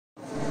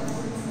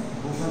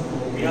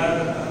we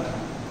are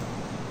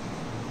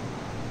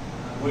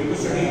going to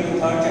study the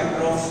third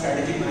chapter of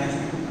strategic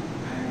management,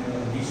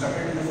 and we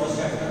started in the first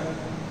chapter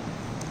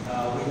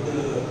with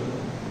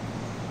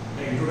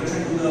the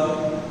introduction to the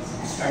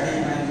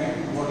strategic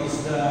management. What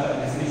is the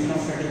definition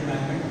of strategic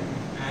management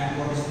and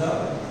what is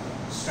the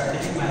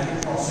strategic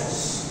management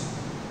process,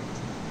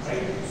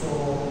 right?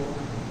 So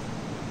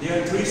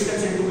there are 3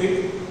 steps into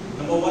it.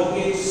 Number 1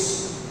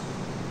 is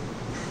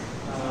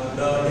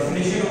the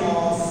definition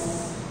of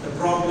the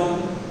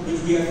problem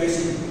which we are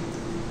facing,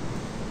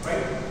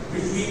 right?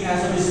 Which we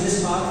as a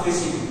business are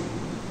facing.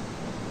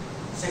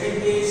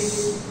 Second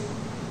is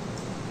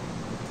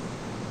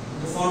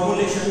the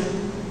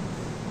formulation.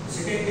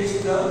 Second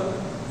is the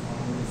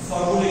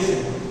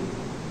formulation,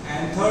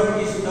 and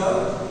third is the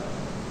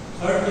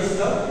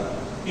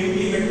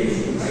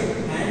implementation, right?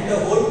 And the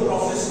whole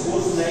process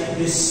goes like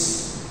this.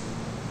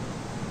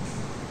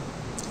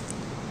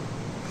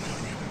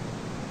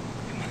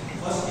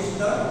 First is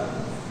the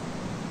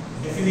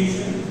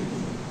definition.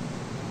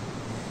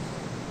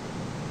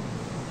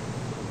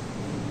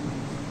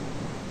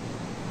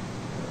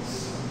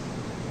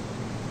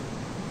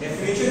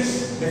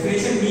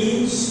 Definition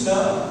means the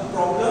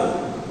problem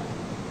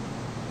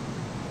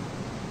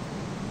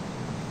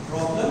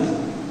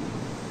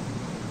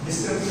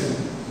description.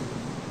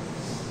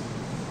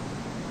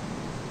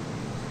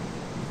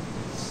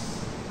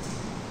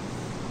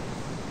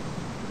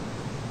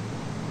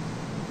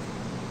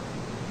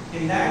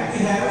 In that we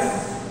have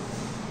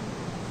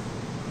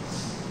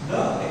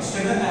the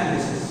external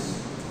analysis.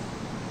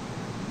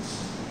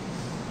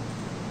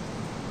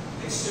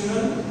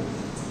 External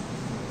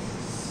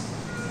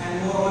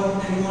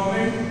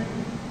environment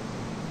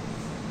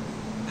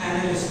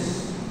analysis.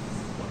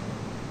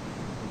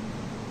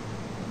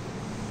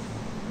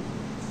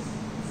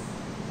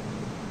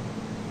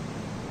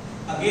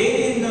 Again,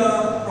 in the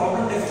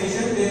problem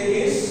definition there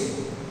is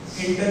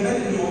internal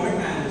environment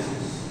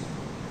analysis,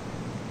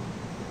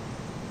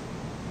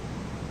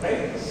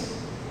 right?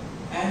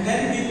 And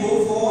then we go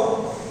for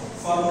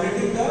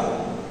formulating the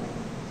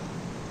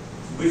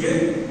vision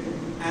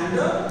and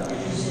the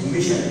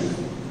mission.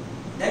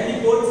 Then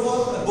we go for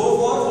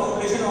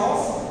formulation of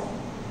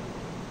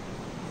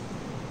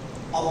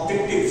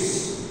objectives,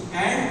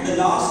 and the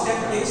last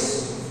step is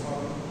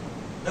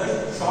the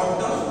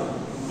short-term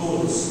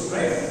goals,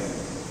 right?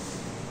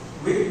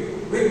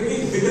 With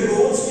the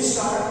goals we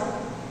start.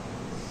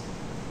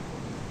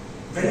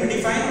 When we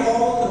define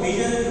all the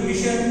vision, the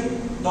mission,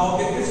 the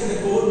objectives and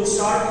the goal, we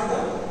start with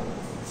the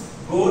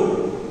goal.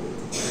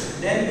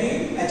 Then we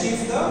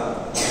achieve the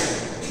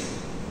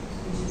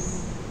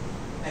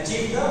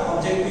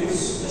objectives,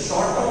 the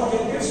short-term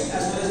objectives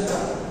as well as the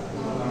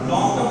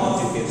long-term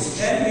objectives.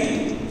 Then we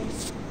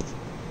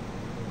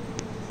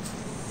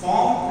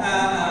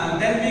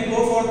then we go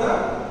for the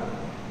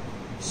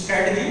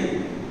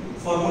strategy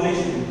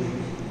formulation.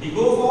 We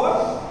go for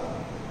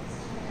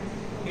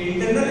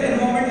internal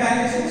environment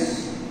analysis,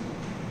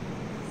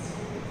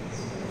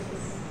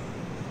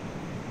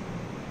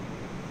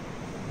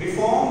 we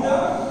form the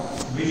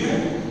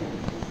vision,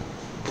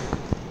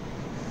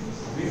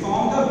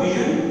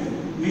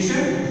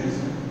 mission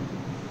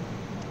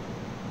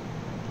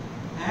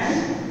and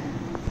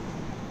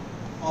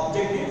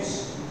objectives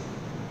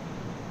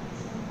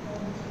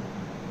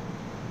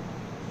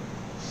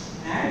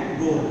and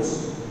goals.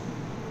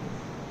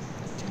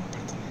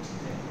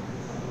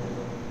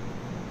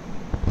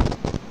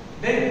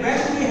 Then when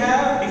we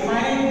have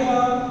defined the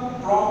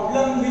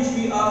problem which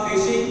we are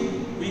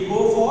facing, we go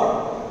for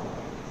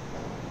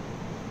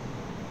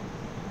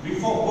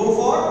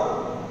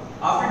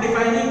after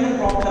defining the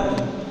problem,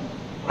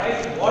 right,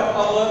 what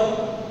our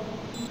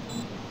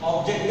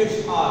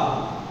objectives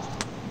are.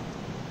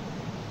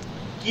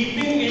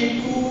 Keeping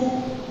into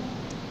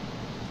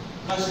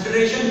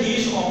consideration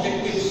these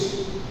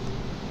objectives,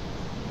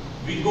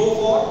 we go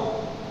for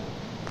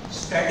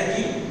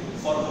strategy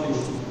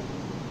formulation.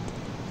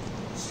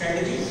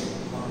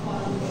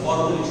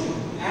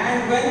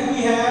 And when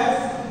we have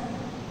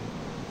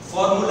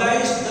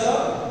formalized the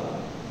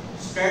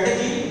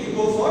strategy, we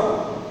go for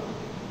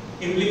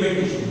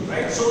implementation,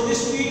 right? So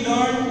this we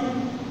learned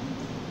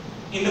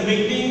in the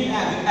beginning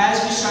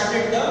as we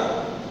started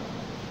the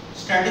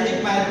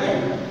strategic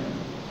management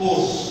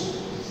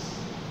course,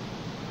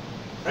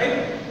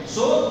 right?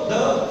 So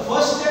the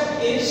first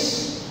step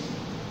is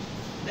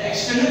the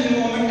external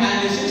environment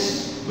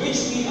analysis, which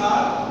we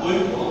are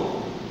going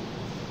to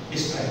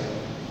describe.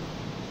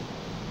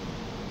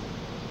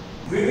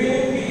 We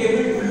will be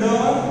able to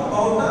learn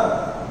about the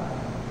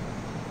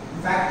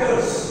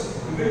factors.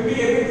 We will be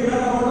able to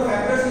learn about the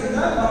factors in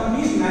the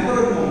company's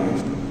macro environment.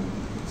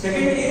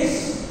 Second is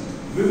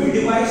we will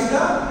devise the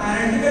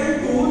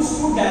analytical tools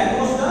to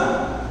diagnose the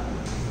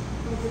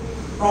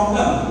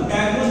problem.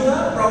 That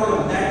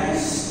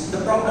is the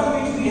problem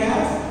which we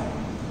have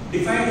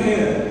defined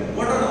here.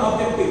 What are the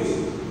objectives?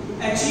 To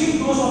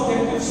achieve those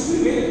objectives,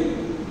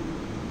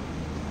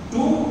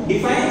 to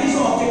define these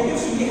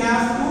objectives,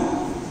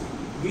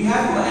 we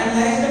have to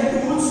analyze the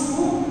tools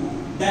to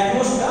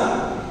diagnose the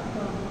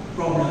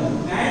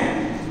problem,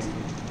 and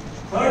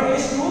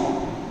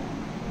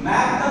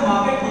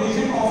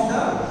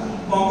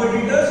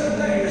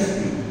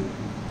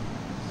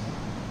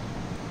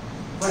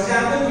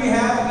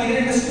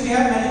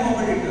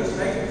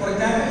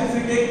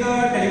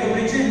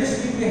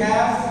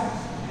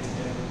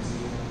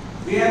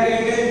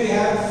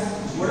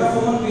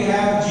one we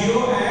have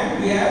geo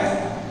and we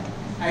have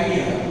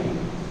idea,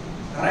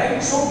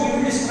 right? So we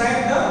will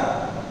describe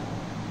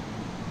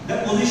the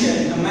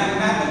position, the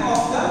mapping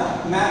of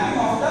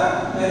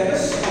the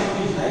various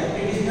companies. Like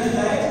it is done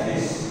like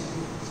this.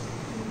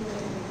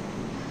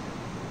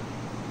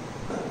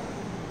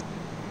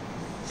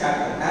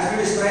 Chapter, as we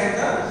describe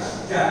the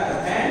chapter,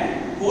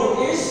 and fourth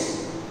is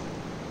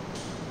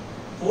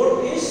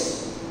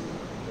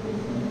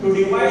to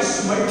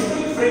devise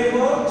multiple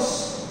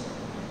frameworks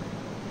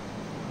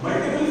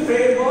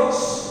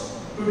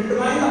to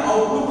determine the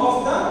outlook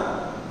of the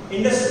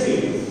industry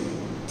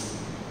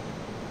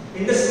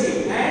and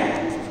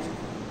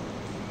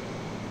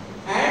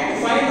to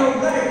find out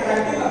the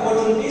attractive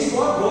opportunities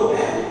for growth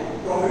and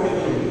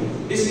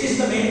profitability. This is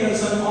the main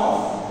concern of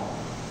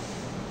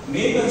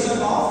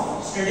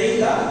studying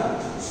the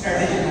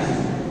strategy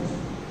management.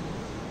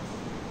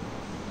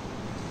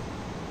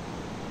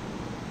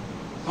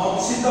 Now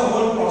this is the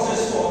whole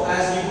process for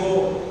as we go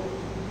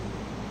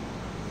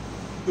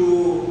to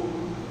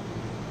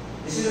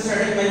this is the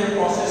strategy management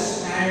process,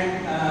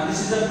 and this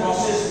is the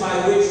process by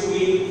which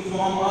we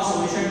form a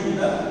solution to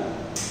the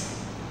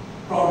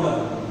problem.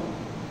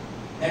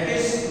 That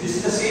is, this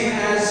is the same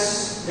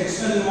as the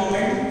external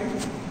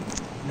environment,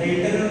 the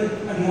internal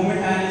environment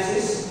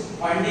analysis,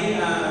 forming the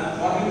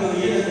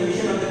vision and the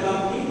mission of the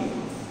company,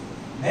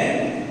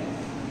 then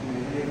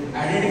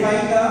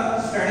identifying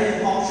the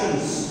strategic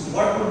options.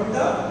 What would be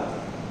the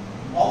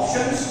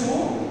options to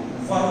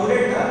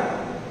formulate a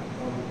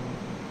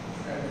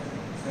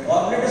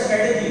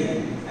strategy,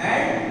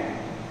 and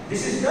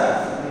this is the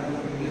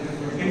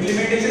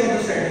implementation of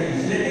the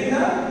strategy, selecting the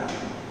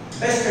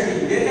best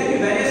strategy. There can be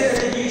various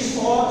strategies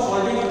for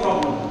solving a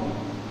problem,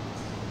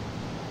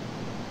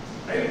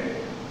 right?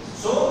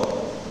 So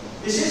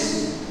this is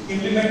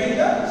implementing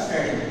the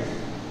strategy.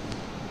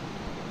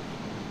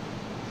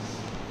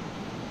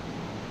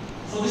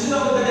 So this is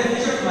about the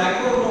definition of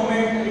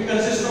macroenvironment. It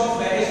consists of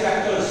various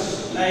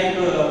factors like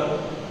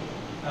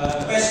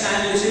pest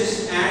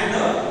analysis and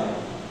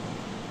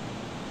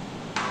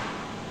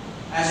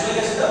as well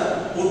as the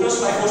Porter's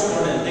Five-Force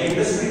model, the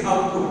industry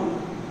output.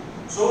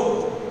 So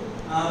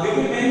we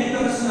will mainly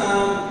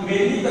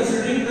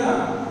considering the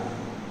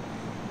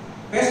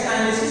pest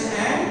analysis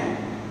and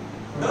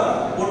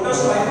the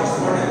Porter's Five-Force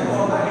model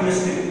for the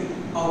industry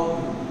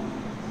output.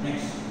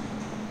 Next.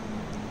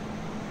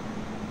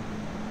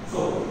 So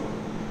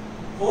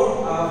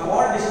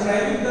for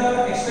describing the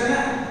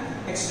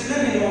external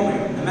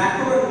environment, the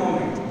macro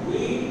environment,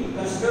 we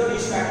consider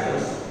these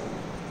factors.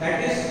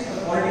 That is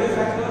the political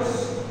factors,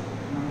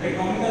 the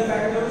economical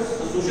factors,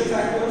 the social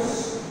factors,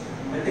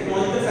 the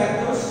technological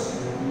factors,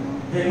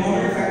 the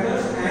environmental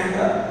factors, and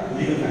the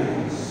legal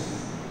factors.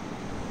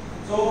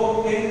 So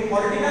in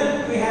political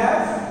we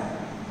have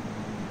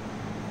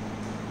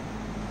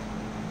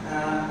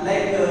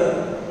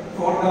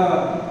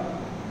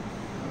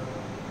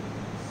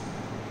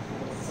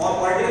for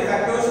political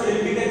factors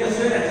we can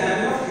consider an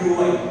example of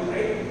QI,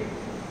 right?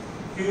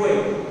 QI.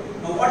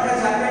 Now what has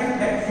happened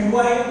that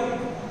QI,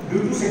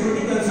 due to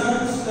security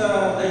concerns,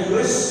 the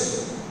US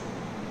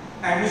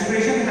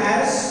administration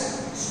has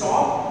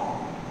stopped.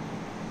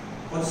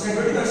 What's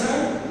security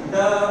concern?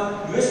 The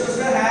US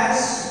president has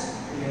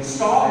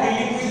stopped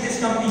dealing with this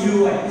company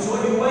UI. So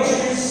UI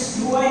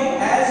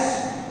has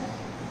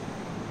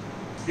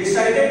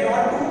decided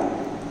not to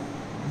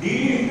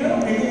deal into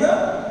the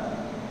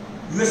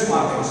US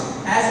markets.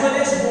 As well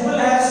as Google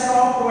has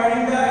stopped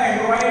providing the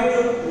Android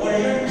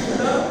version to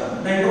the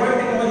Android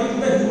technology to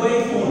the UI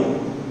phone.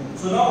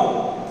 So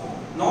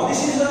now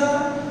this is a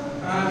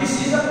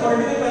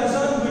political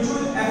concern which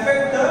will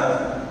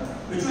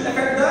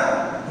affect the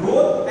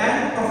growth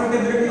and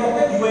profitability of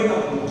the UI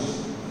companies.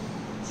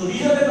 So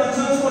these are the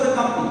concerns for the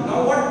company.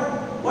 Now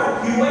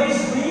what UI is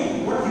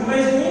doing,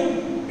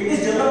 it is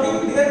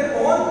developing their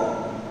own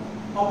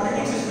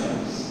operating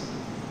systems.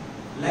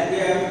 Like we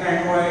have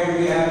Android,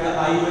 we have the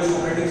iOS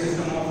operating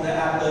system of the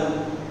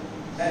Apple,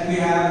 then we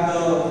have the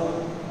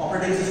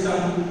operating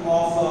system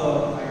of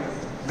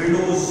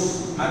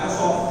Windows,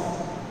 Microsoft,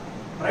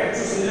 right?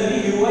 So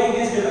similarly, UI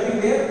is developing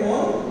their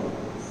own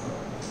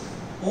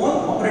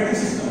operating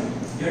system.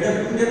 They are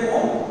developing their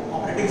own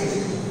operating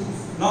system.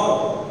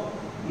 Now,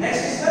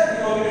 next is the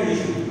economic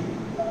condition.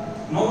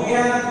 Now we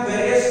have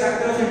various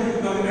factors into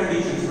economic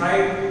conditions,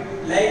 right?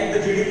 Like the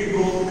GDP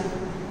growth.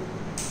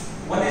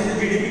 One is the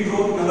GDP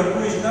growth. Number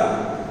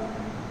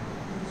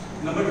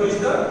two is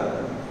the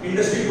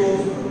industry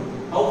growth.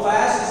 How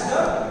fast is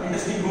the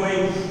industry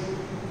growing?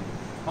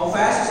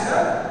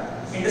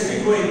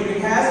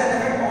 It has an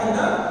effect on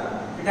the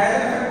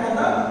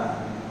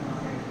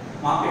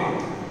market.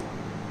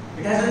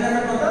 It has an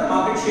effect on the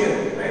market share,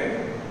 right?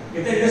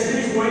 If the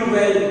industry is growing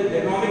well, the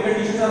economic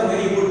conditions are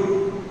very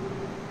good.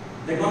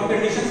 Then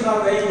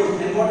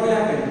what will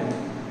happen?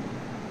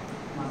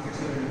 Market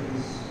share will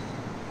increase.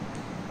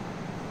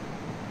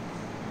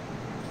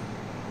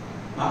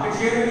 Market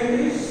share will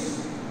increase.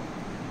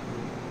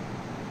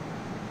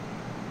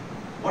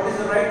 What is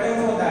the right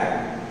term for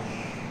that?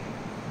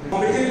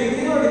 Competition will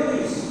increase or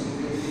decrease?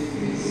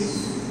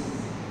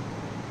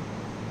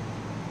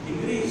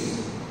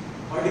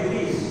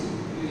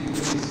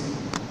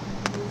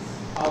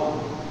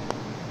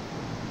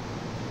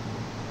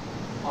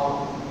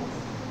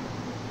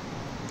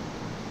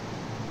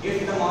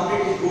 If the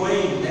market is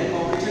growing, then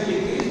competition will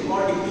increase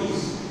or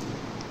decrease.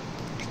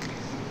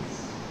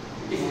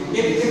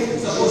 If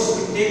suppose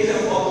take the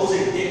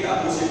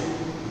opposite.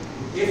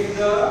 If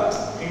the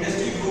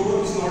industry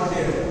growth is not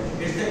there,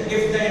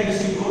 if the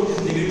industry growth is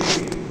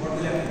negative, what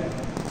will happen?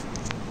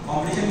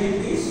 Competition will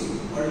increase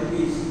or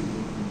decrease?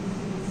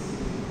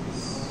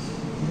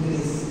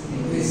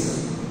 Increase.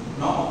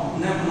 Now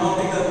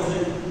take the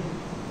opposite.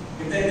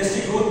 If the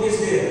industry growth is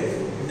there,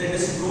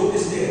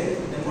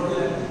 then what will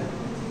happen?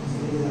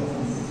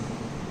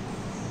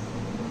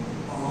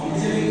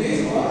 Competition will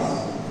increase or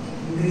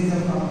increase the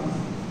competition?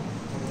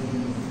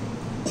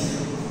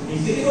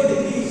 Increase or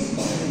decrease?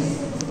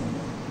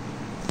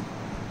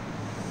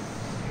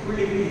 It will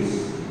decrease.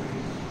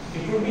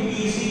 It would be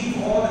easy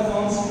for the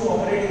firms to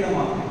operate in the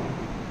market.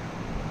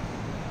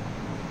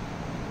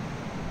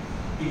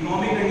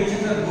 Economic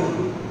conditions are good.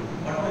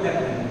 What will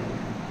happen?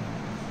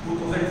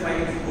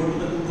 2005, go to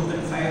the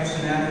 2005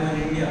 scenario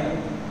in India.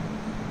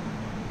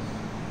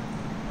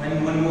 When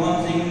Manmohan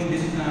Singh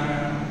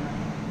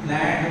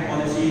planned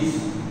policies,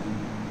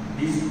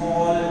 these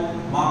all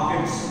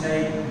markets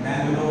like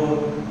Bangalore,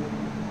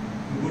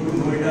 you go to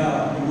Noida,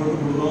 you go to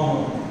Gurgaon.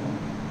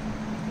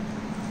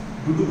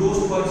 Due to those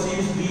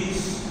policies,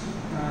 these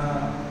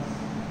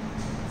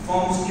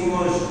firms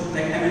emerged,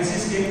 like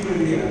MNCs came to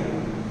India.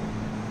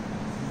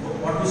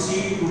 What we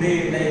see today,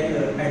 like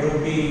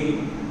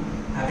Adobe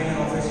having an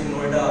office in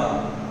Noida,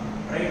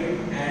 right?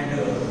 And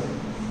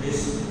this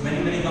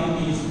many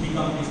companies, big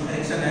companies,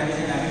 Ericsson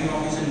having an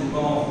office in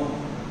Gurgaon,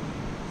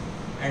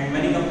 and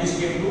many companies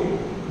came to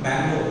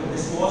Bangalore.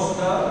 This was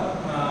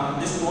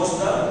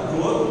the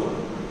growth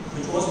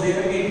which was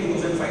there in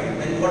 2005.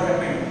 Then what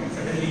happened?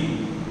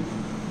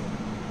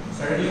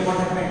 Suddenly what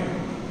happened?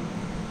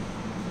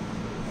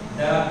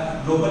 The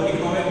global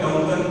economic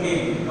downturn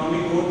came,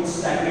 economic growth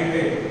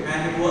stagnated, and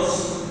it was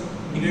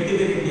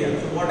negative in India.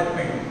 So what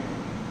happened?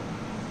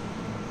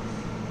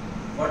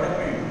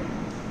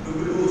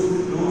 People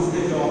lose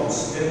their jobs.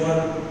 There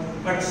were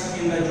cuts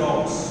in the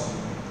jobs,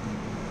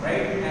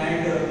 right?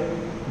 And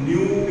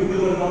new people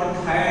were not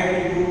hired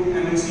into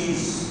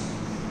MNCs.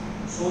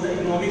 So the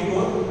economic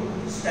growth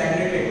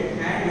stagnated,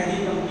 and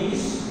many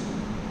companies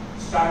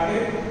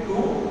started to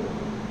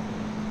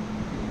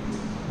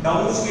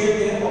downscale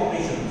their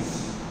operations.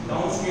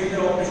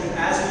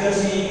 As we are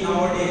seeing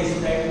nowadays,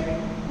 that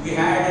we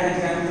had an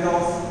example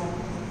of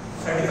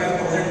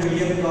 35,000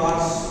 million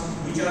cars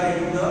which are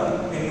into the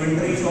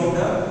inventories of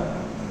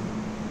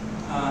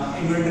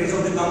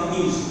the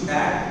companies.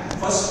 That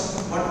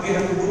first, what we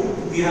have to do,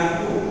 we have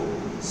to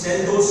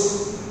sell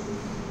those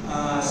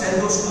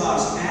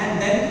cars,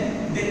 and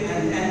then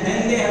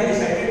they have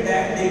decided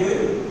that they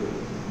will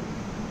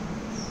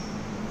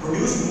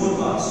produce more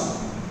cars.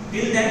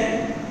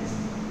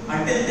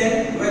 Until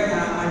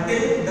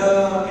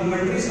the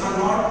inventories are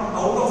not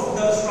out of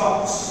the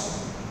stocks,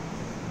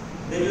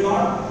 they will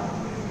not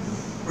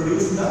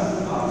produce the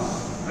cars,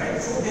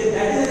 right? So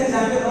that is an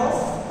example of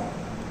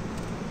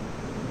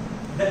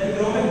the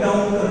economic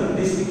downturn.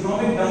 This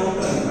economic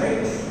downturn,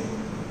 right?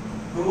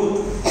 Growth.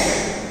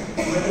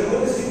 When the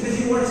growth is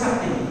increasing, what is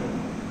happening?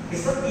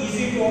 It's not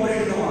easy to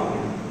operate in the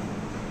market,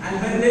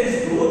 and when there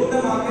is growth in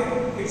the market,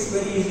 it's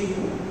very easy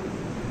to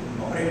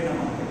operate in the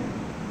market.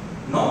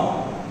 Now,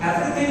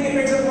 everything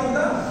depends upon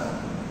the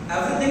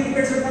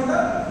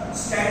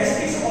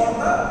statistics or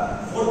the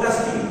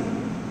forecasting.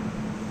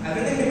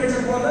 Everything depends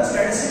upon the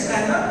statistics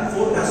and the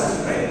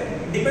forecasting, right?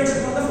 It depends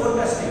upon the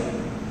forecasting.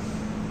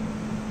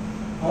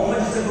 How much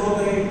is the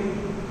growth rate?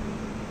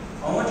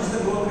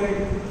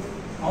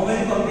 How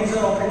many companies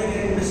are operating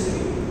in industry?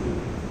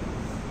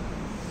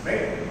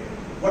 Right?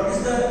 What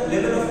is the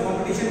level of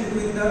competition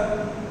between the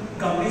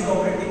companies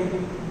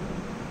operating?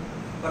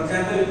 For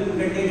example, you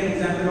can take an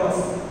example of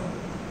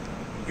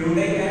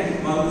Hyundai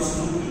and Maruti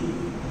Suzuki.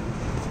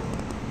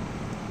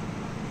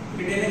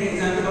 We take an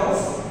example of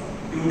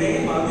Hyundai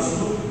and Maruti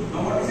Suzuki.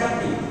 Now what is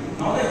happening?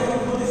 Now the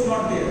economic growth is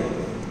not there,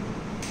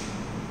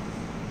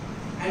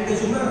 and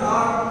consumers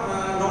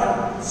are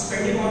not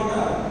spending on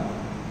the.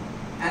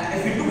 And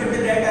if we look at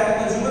the data,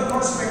 consumers are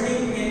not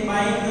spending in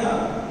buying the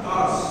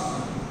cars.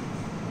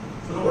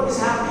 So now what is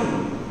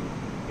happening?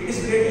 It is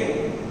creating.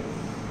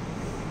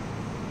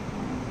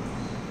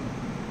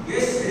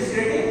 Yes, it is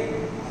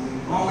creating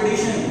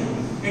competition.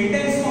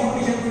 Intense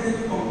competition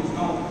between the companies.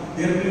 Now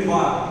there will be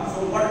war. So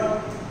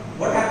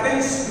what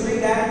happens during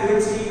that? We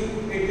will see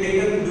it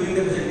later during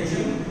the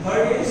presentation.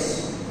 Third is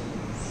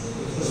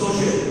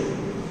social.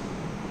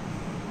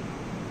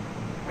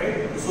 Right?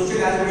 Social,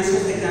 as we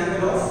discussed, the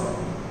example of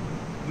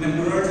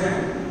McDonald's and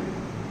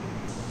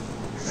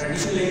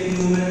traditional Indian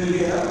women will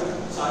wear a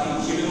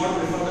sari. She will not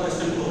prefer the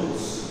western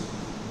clothes.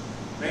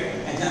 Right?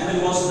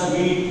 Example was the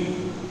meat.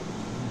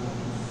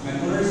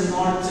 McDonald's is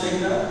not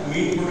selling the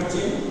meat products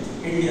in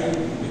India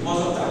because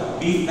of the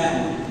beef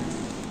ban.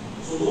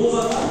 So those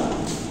are the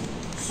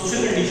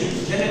social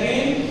conditions. Then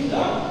again,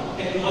 the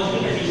technological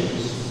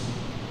conditions.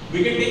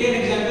 We can take an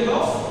example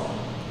of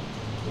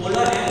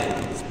Ola and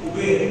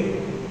Uber,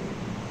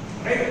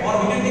 right? Or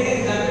we can take an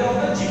example of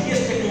the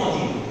GPS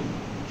technology.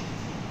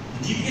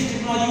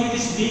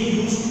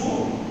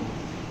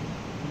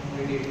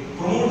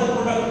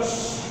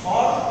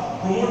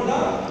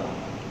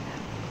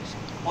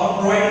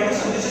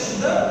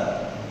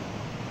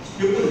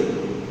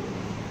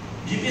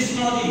 GPS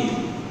technology,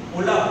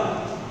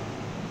 Ola,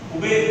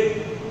 Uber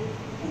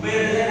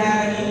doesn't have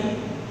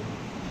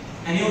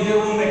any of their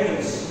own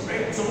vehicles,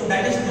 right? So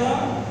that is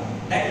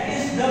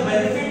the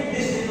benefit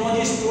this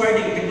technology is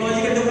providing,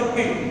 technological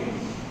development,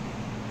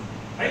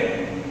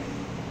 right?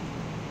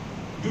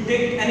 You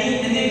take any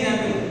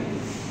example,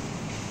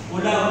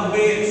 Ola,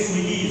 Uber,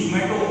 Swiggy,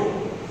 Zomato,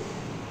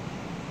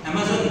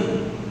 Amazon,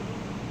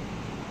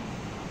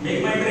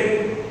 Make My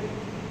Trip,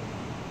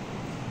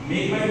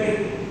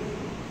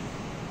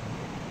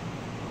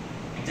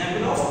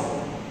 example of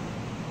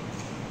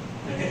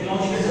the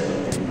technological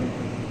development.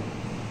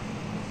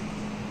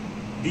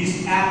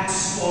 These apps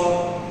for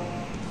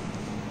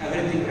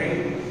everything,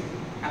 right?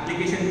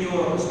 Application in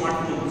your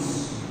smartphones.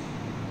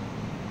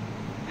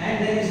 And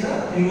then is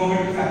the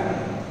environmental factor.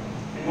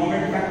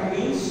 Environmental factor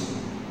means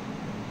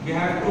we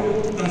have to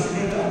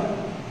consider the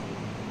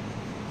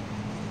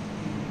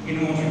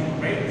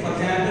environment, right? For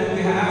example,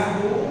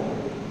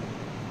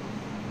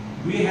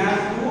 we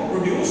have to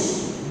produce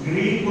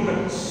green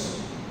products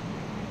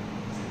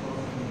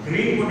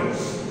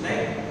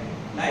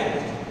like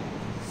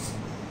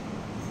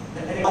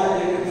the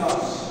electric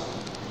cars,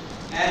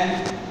 and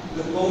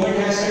the government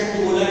has said to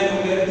Ola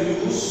and Uber to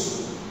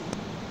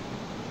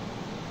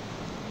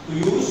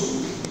use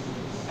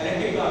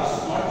electric cars,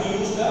 not to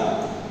use the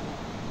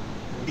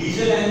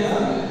diesel and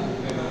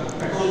the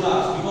petrol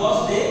cars, because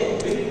they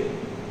will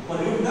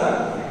pollute the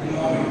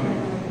environment.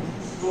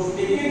 So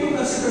taking into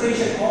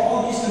consideration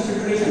all these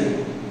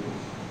considerations,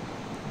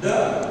 the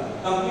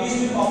companies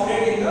will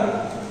operate in the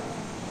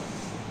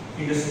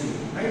industry,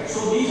 right? So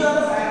these are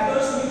the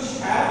factors which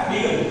have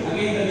legal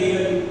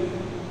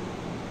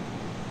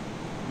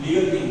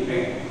thing,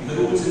 right? The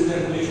rules and the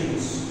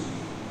regulations,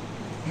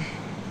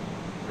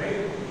 right?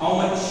 How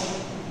much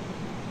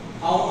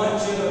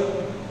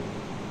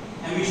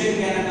emission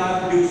can a car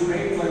produce,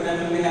 right? For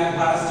example, we have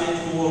Bharat Stage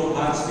 4,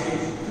 Bharat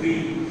Stage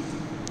 3,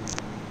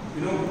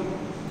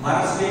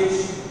 Bharat Stage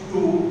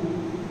 2.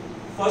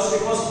 First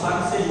it was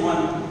Bharat Stage 1,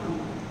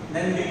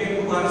 then we came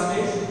to Bharat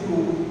Stage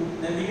 2,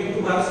 then we came to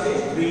Bharat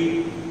Stage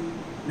 3,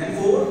 then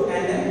 4,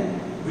 and then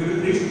we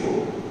will reach to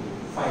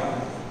 5.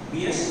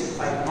 BS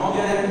 5. Now we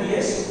are having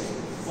BS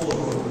 4.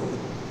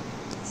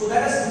 So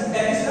that is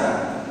the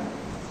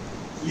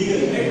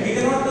legal, right? We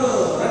cannot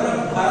run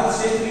a Bharat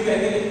Stage 3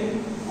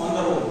 vehicle on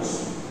the roads,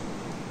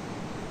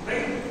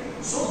 right?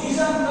 So these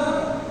are the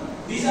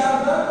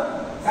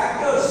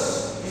factors.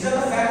 These are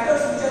the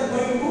factors which are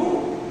going to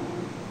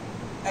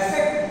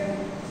affect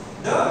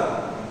the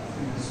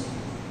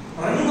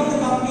running of the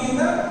company in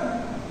the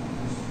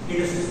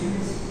industry.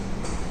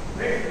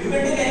 Right? You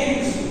can take any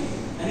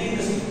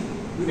industry.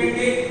 You can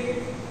take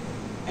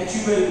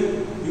HUL,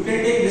 you can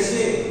take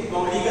Nestle,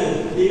 from legal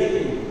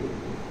thing.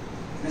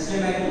 Nestle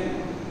Maggi.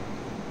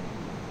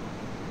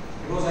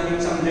 It was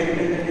having some lead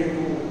content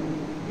into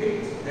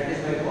it. That is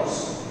why it was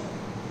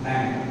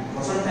banned.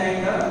 For some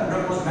time, the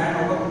product was banned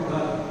out of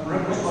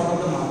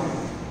the market,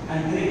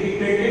 and it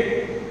created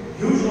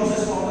huge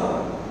losses for the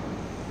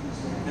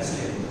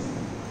Nestle.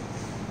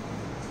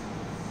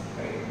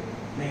 Right.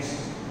 Next.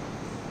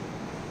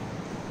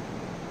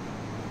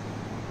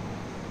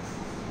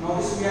 Now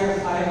this we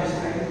have I have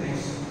described.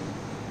 Next.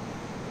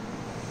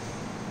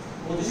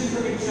 So this is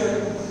the picture.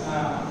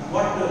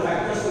 What the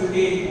factors we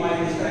take while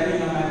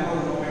describing a macro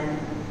environment,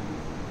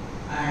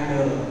 and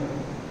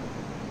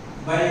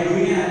by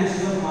doing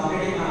analysis of macro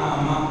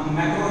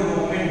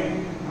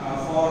environment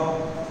for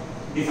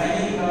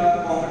defining the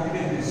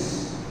competitiveness,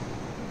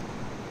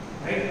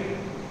 right?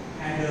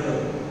 And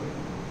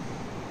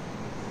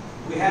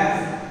we have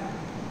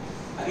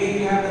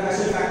the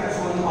passive factors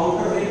on the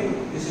outer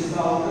ring. This is the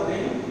outer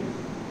ring,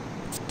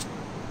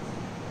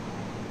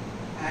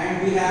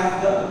 and we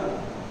have the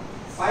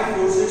 5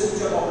 forces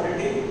which are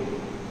operating,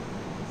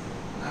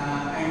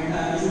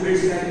 and which will be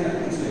described in the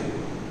next slide.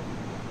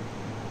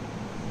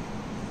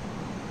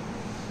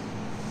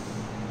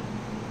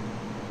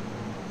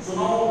 So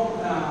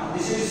now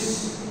this is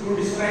to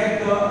describe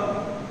the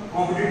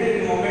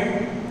competitive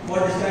environment. For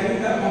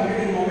describing the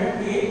competitive environment,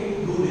 we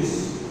do this.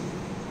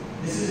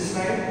 This is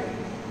described.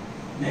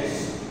 Next.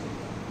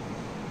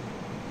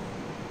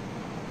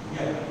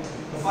 Yeah.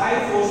 The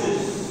 5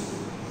 forces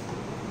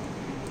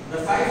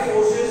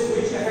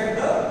which affect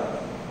the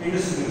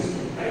industry.